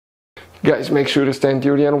Guys, make sure to stand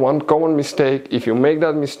till the end. One common mistake, if you make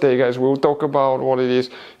that mistake, guys, we'll talk about what it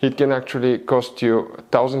is. It can actually cost you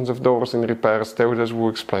thousands of dollars in repairs. Teodas will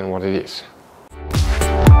explain what it is.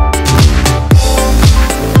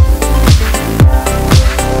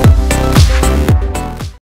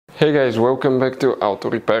 Hey guys, welcome back to Auto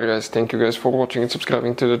Repair guys. Thank you guys for watching and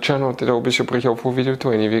subscribing to the channel. Today will be a super helpful video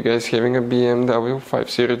to any of you guys having a BMW 5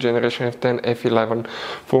 Series Generation F10 F11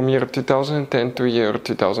 from year 2010 to year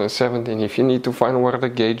 2017. If you need to find where the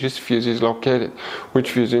gauges fuse is located,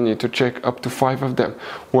 which fuse you need to check, up to 5 of them,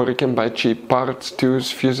 where you can buy cheap parts,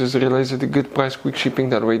 tools, fuses, relays at a good price, quick shipping,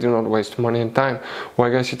 that way do not waste money and time.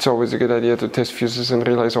 Why guys, it's always a good idea to test fuses and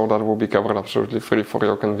relays. All that will be covered absolutely free for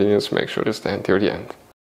your convenience. Make sure to stay until the end.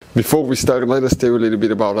 Before we start, let us tell you a little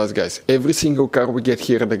bit about us guys. Every single car we get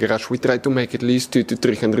here at the garage, we try to make at least 200 to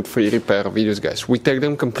 300 free repair videos guys. We take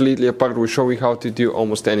them completely apart, we show you how to do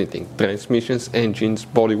almost anything. Transmissions, engines,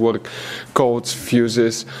 bodywork, codes,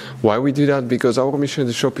 fuses. Why we do that? Because our mission at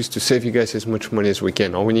the shop is to save you guys as much money as we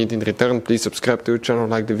can. All we need in return, please subscribe to the channel,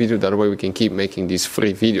 like the video, that way we can keep making these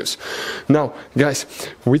free videos. Now guys,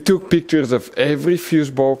 we took pictures of every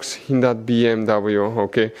fuse box in that BMW,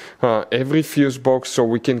 okay? Every fuse box, so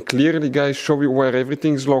we can clearly guys show you where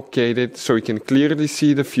everything is located, so you can clearly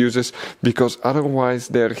see the fuses, because otherwise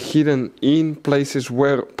they're hidden in places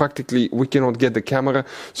where practically we cannot get the camera.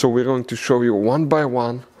 So we're going to show you one by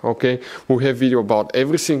one, okay? We have video about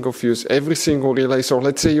every single fuse, every single relay. So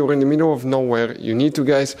let's say you're in the middle of nowhere, you need to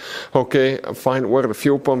guys, okay, find where the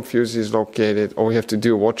fuel pump fuse is located. All you have to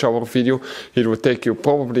do, watch our video. It will take you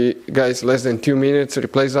probably guys less than 2 minutes,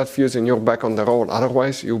 replace that fuse and you're back on the road.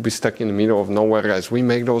 Otherwise you'll be stuck in the middle of nowhere guys. We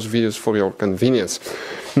make those videos for your convenience.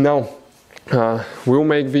 Now we'll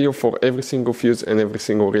make video for every single fuse and every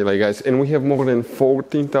single relay guys, and we have more than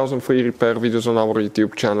 14,000 free repair videos on our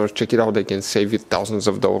YouTube channel. Check it out, they can save you thousands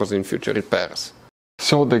of dollars in future repairs.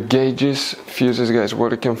 So the gauges, fuses guys,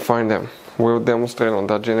 where you can find them, we'll demonstrate on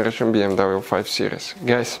that generation BMW 5 Series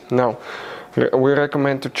guys. Now we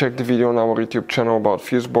recommend to check the video on our YouTube channel about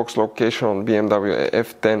fuse box location on BMW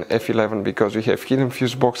F10 F11, because we have hidden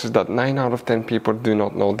fuse boxes that 9 out of 10 people do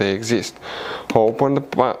not know they exist. Open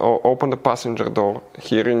the passenger door.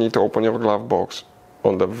 Here you need to open your glove box.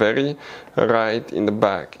 On the very right in the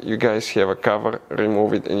back you guys have a cover,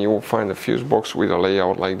 remove it and you will find a fuse box with a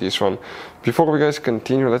layout like this one. Before we guys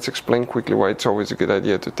continue, let's explain quickly why it's always a good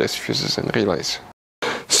idea to test fuses and relays.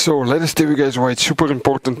 So let us tell you guys why it's super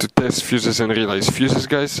important to test fuses and relays. Fuses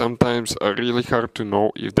guys sometimes are really hard to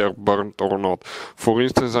know if they're burnt or not. For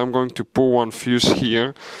instance, I'm going to pull one fuse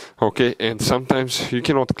here, okay, and sometimes you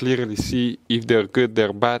cannot clearly see if they're good,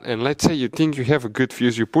 they're bad. And let's say you think you have a good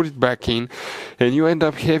fuse, you put it back in and you end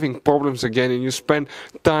up having problems again, and you spend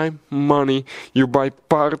time, money, you buy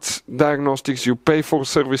parts, diagnostics, you pay for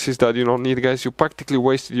services that you don't need guys. You practically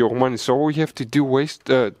wasted your money. So all you have to do,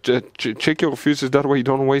 check your fuses, that way you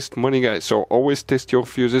don't waste money guys. So always test your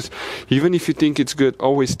fuses, even if you think it's good,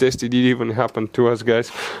 always test it. It even happened to us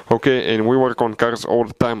guys, okay? And we work on cars all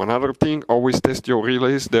the time. Another thing, always test your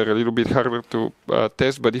relays. They're a little bit harder to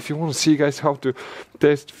test, but if you want to see guys how to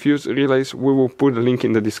test fuse relays, we will put a link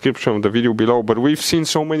in the description of the video below. But we've seen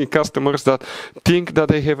so many customers that think that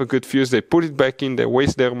they have a good fuse, they put it back in, they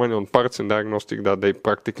waste their money on parts and diagnostic that they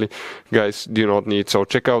practically guys do not need. So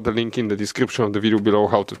check out the link in the description of the video below,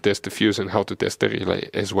 how to test the fuse and how to test the relay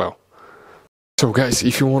as well. So guys,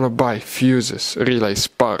 if you want to buy fuses, relays,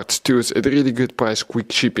 parts, tools at a really good price,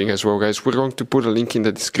 quick shipping as well guys, we're going to put a link in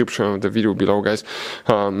the description of the video below guys.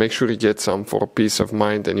 Make sure you get some for peace of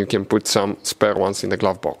mind, and you can put some spare ones in the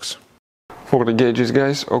glove box. For the gauges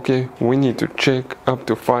guys, okay, we need to check up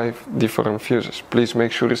to 5 different fuses. Please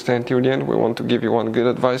make sure you stay until the end. We want to give you one good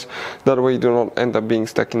advice, that way you do not end up being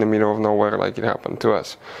stuck in the middle of nowhere like it happened to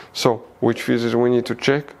us. So which fuses we need to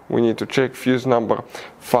check? We need to check fuse number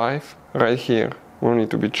 5 right here, will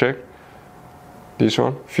need to be checked. This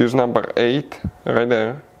one. Fuse number 8 right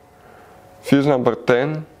there. Fuse number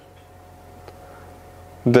 10.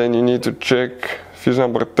 Then you need to check fuse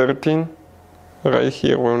number 13 right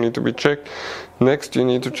here, will need to be checked. Next you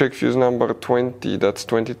need to check fuse number 20, that's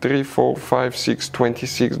 23, 4, 5, 6,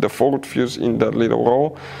 26, the 4th fuse in that little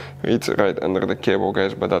row. It's right under the cable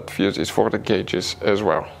guys, but that fuse is for the gauges as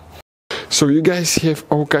well. So you guys have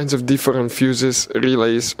all kinds of different fuses,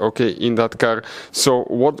 relays, okay, in that car. So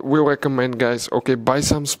what we recommend guys, okay, buy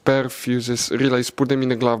some spare fuses, relays, put them in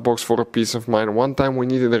the glove box for a peace of mind. One time we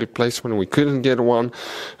needed a replacement, we couldn't get one,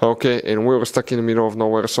 okay, and we were stuck in the middle of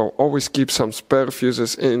nowhere. So always keep some spare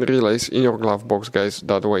fuses and relays in your glove box guys,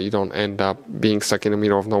 that way you don't end up being stuck in the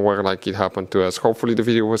middle of nowhere like it happened to us. Hopefully the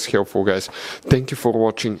video was helpful guys. Thank you for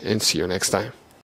watching and see you next time.